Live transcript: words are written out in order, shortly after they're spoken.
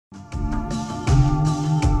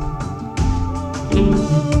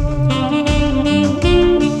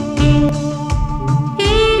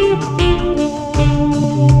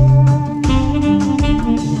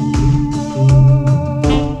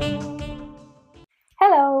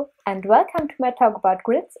Hello, and welcome to my talk about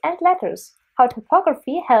grids and letters, how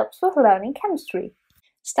typography helps with learning chemistry.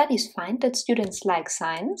 Studies find that students like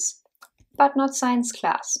science, but not science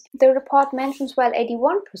class. The report mentions while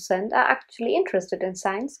 81% are actually interested in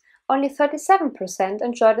science, only 37%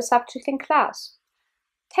 enjoy the subject in class.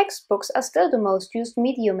 Textbooks are still the most used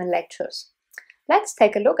medium in lectures. Let's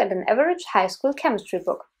take a look at an average high school chemistry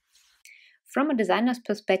book. From a designer's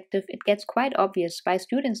perspective, it gets quite obvious why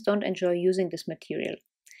students don't enjoy using this material.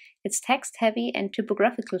 Its text-heavy and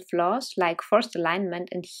typographical flaws like forced alignment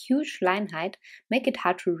and huge line height make it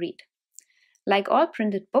hard to read. Like all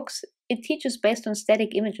printed books, it teaches based on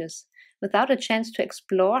static images, without a chance to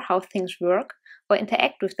explore how things work or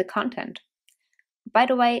interact with the content. By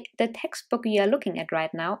the way, the textbook you are looking at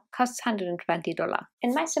right now costs $120.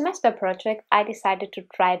 In my semester project, I decided to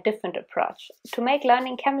try a different approach, to make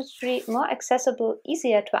learning chemistry more accessible,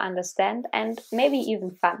 easier to understand, and maybe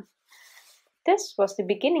even fun. This was the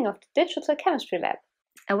beginning of the Digital Chemistry Lab,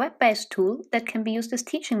 a web-based tool that can be used as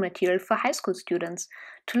teaching material for high school students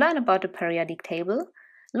to learn about the periodic table,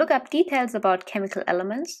 look up details about chemical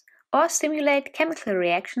elements, or simulate chemical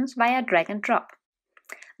reactions via drag and drop.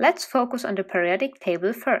 Let's focus on the periodic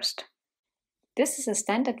table first. This is a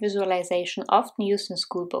standard visualization often used in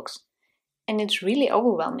school books, and it's really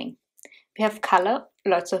overwhelming. We have color,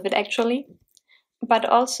 lots of it actually, but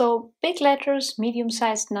also big letters,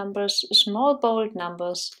 medium-sized numbers, small bold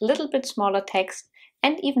numbers, little bit smaller text,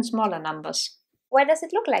 and even smaller numbers. Why does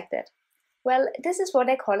it look like that? Well, this is what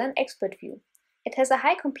I call an expert view. It has a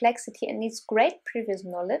high complexity and needs great previous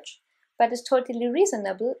knowledge, but is totally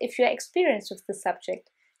reasonable if you are experienced with the subject,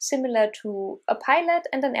 similar to a pilot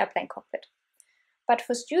and an airplane cockpit. But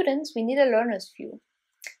for students, we need a learner's view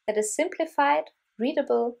that is simplified,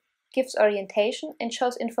 readable, gives orientation, and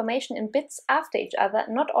shows information in bits after each other,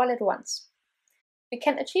 not all at once. We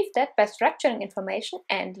can achieve that by structuring information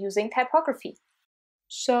and using typography.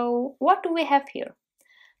 So, what do we have here?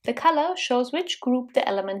 The color shows which group the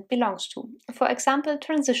element belongs to, for example,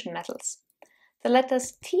 transition metals. The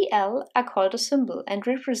letters TL are called a symbol and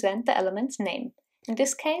represent the element's name, in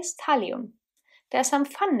this case, thallium. There are some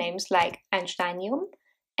fun names like Einsteinium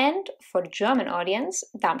and, for the German audience,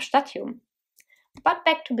 Darmstadtium. But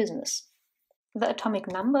back to business. The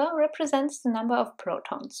atomic number represents the number of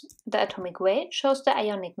protons. The atomic weight shows the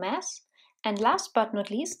ionic mass. And last but not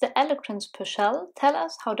least, the electrons per shell tell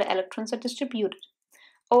us how the electrons are distributed.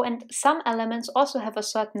 Oh, and some elements also have a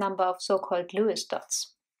certain number of so-called Lewis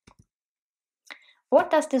dots. What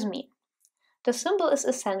does this mean? The symbol is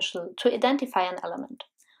essential to identify an element.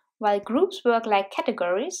 While groups work like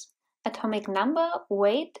categories, atomic number,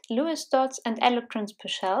 weight, Lewis dots, and electrons per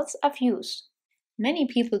shells are views. Many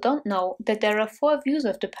people don't know that there are 4 views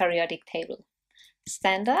of the periodic table: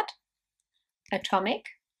 standard, atomic,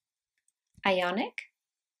 ionic,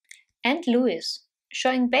 and Lewis,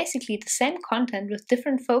 showing basically the same content with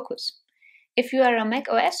different focus. If you are a Mac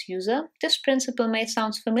OS user, this principle may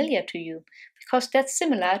sound familiar to you, because that's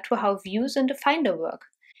similar to how views in the Finder work.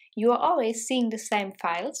 You are always seeing the same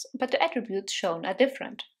files, but the attributes shown are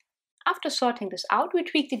different. After sorting this out, we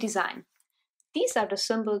tweak the design. These are the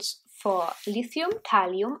symbols for lithium,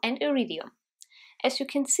 thallium, and iridium. As you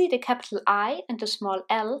can see, the capital I and the small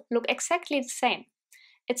l look exactly the same.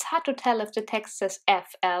 It's hard to tell if the text says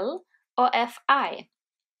FL or FI.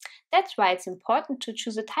 That's why it's important to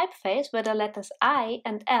choose a typeface where the letters I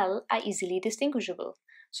and L are easily distinguishable,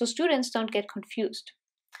 so students don't get confused.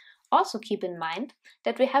 Also keep in mind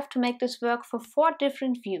that we have to make this work for 4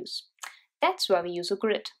 different views. That's why we use a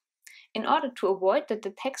grid, in order to avoid that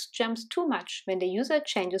the text jumps too much when the user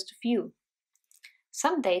changes the view.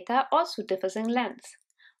 Some data also differs in length.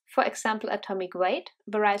 For example, atomic weight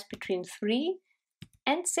varies between 3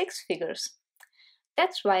 and 6 figures.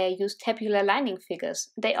 That's why I use tabular lining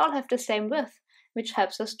figures. They all have the same width, which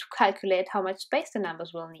helps us to calculate how much space the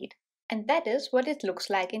numbers will need. And that is what it looks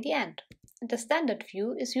like in the end. The standard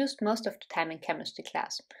view is used most of the time in chemistry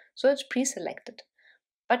class, so it's pre-selected.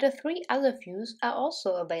 But the 3 other views are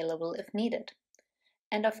also available if needed.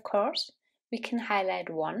 And of course, we can highlight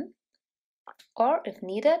 1, or if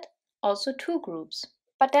needed, also 2 groups.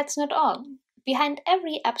 But that's not all. Behind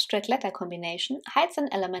every abstract letter combination hides an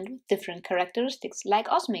element with different characteristics, like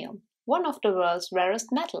osmium, one of the world's rarest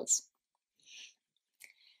metals.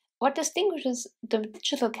 What distinguishes the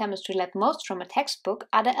Digital Chemistry Lab most from a textbook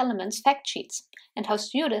are the elements fact sheets, and how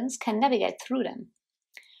students can navigate through them.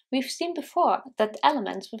 We've seen before that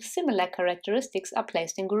elements with similar characteristics are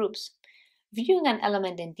placed in groups. Viewing an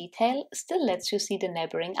element in detail still lets you see the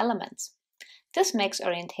neighboring elements. This makes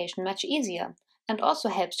orientation much easier and also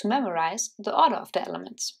helps to memorize the order of the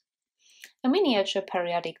elements. A miniature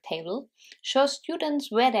periodic table shows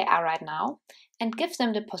students where they are right now and gives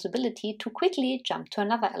them the possibility to quickly jump to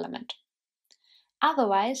another element.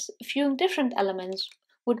 Otherwise, viewing different elements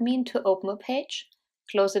would mean to open a page,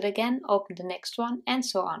 close it again, open the next one, and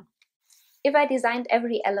so on. If I designed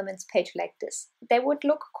every elements page like this, they would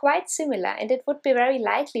look quite similar and it would be very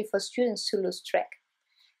likely for students to lose track.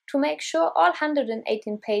 To make sure all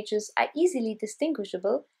 118 pages are easily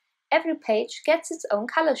distinguishable, every page gets its own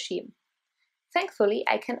color scheme. Thankfully,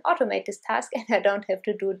 I can automate this task and I don't have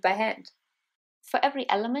to do it by hand. For every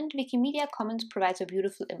element, Wikimedia Commons provides a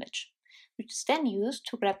beautiful image, which is then used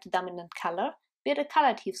to grab the dominant color via the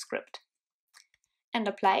color-thief script and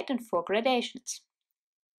apply it in 4 gradations.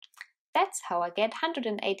 That's how I get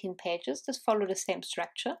 118 pages that follow the same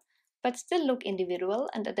structure, but still look individual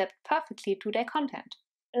and adapt perfectly to their content.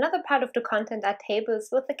 Another part of the content are tables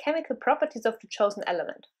with the chemical properties of the chosen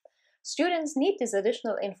element. Students need this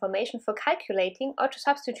additional information for calculating or to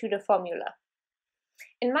substitute a formula.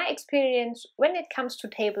 In my experience, when it comes to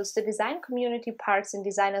tables, the design community parts in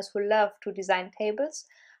designers who love to design tables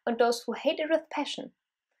and those who hate it with passion.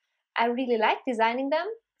 I really like designing them,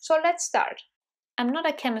 so let's start. I'm not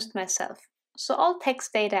a chemist myself, so all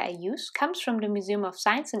text data I use comes from the Museum of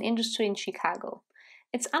Science and Industry in Chicago.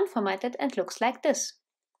 It's unformatted and looks like this.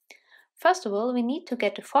 First of all, we need to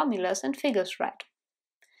get the formulas and figures right.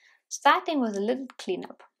 Starting with a little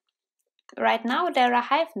cleanup. Right now there are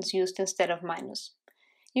hyphens used instead of minus.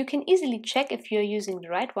 You can easily check if you are using the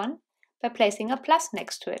right one by placing a plus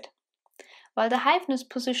next to it. While the hyphen is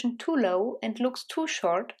positioned too low and looks too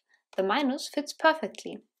short, the minus fits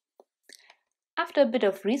perfectly. After a bit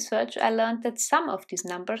of research, I learned that some of these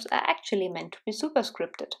numbers are actually meant to be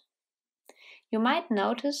superscripted. You might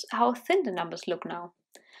notice how thin the numbers look now.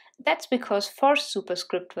 That's because forced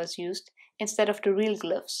superscript was used instead of the real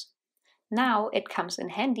glyphs. Now it comes in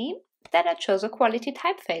handy that I chose a quality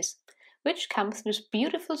typeface, which comes with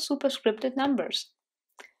beautiful superscripted numbers.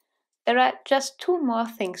 There are just 2 more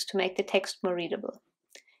things to make the text more readable: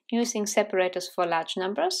 using separators for large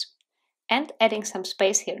numbers and adding some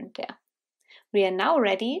space here and there. We are now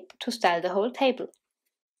ready to style the whole table.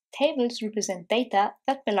 Tables represent data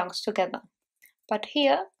that belongs together. But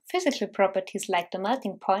here, physical properties like the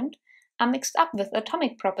melting point are mixed up with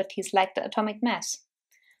atomic properties like the atomic mass.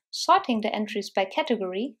 Sorting the entries by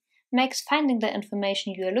category makes finding the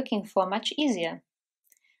information you are looking for much easier.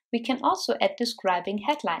 We can also add describing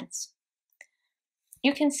headlines.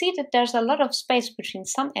 You can see that there's a lot of space between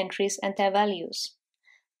some entries and their values.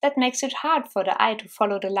 That makes it hard for the eye to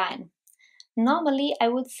follow the line. Normally, I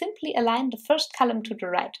would simply align the first column to the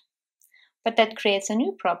right. But that creates a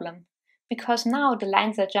new problem, because now the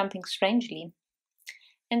lines are jumping strangely.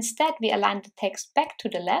 Instead, we align the text back to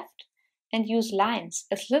the left and use lines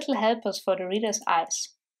as little helpers for the reader's eyes.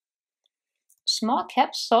 Small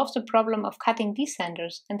caps solve the problem of cutting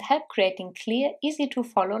descenders and help creating clear,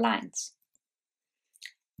 easy-to-follow lines.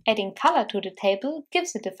 Adding color to the table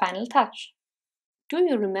gives it a final touch. Do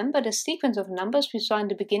you remember the sequence of numbers we saw in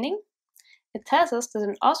the beginning? It tells us that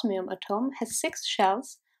an osmium atom has 6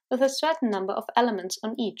 shells with a certain number of elements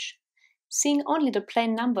on each. Seeing only the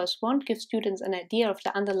plain numbers won't give students an idea of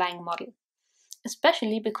the underlying model,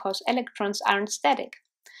 especially because electrons aren't static.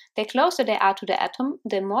 The closer they are to the atom,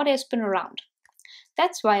 the more they spin around.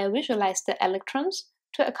 That's why I visualize the electrons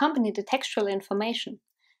to accompany the textual information,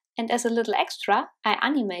 and as a little extra, I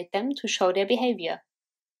animate them to show their behavior.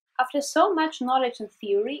 After so much knowledge and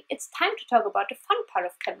theory, it's time to talk about the fun part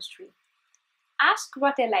of chemistry. Asked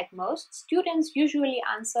what they like most, students usually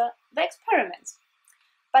answer the experiments.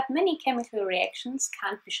 But many chemical reactions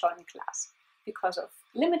can't be shown in class because of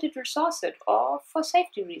limited resources or for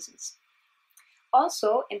safety reasons.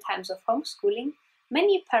 Also, in times of homeschooling,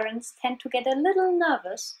 many parents tend to get a little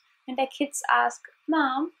nervous when their kids ask,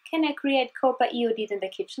 "Mom, can I create copper iodide in the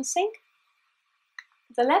kitchen sink?"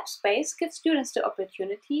 The lab space gives students the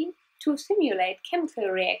opportunity to simulate chemical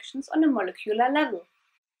reactions on a molecular level.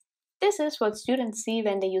 This is what students see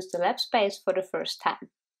when they use the lab space for the first time.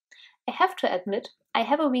 I have to admit, I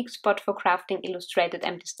have a weak spot for crafting illustrated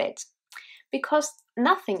empty states, because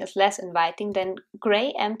nothing is less inviting than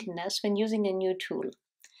gray emptiness when using a new tool.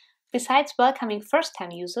 Besides welcoming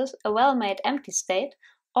first-time users, a well-made empty state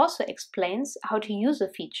also explains how to use a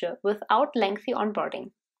feature without lengthy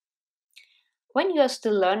onboarding. When you are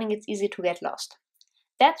still learning, it's easy to get lost.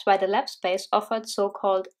 That's why the lab space offered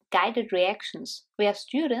so-called guided reactions, where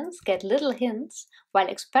students get little hints while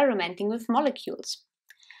experimenting with molecules.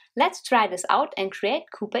 Let's try this out and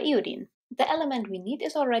create copper iodine. The element we need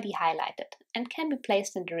is already highlighted and can be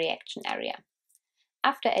placed in the reaction area.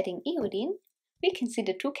 After adding iodine, we can see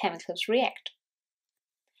the two chemicals react.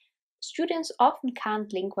 Students often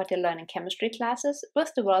can't link what they learn in chemistry classes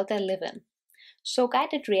with the world they live in. So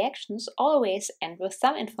guided reactions always end with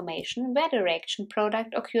some information where the reaction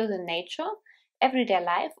product occurs in nature, everyday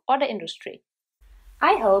life, or the industry.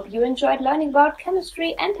 I hope you enjoyed learning about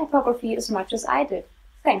chemistry and typography as much as I did.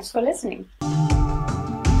 Thanks for listening.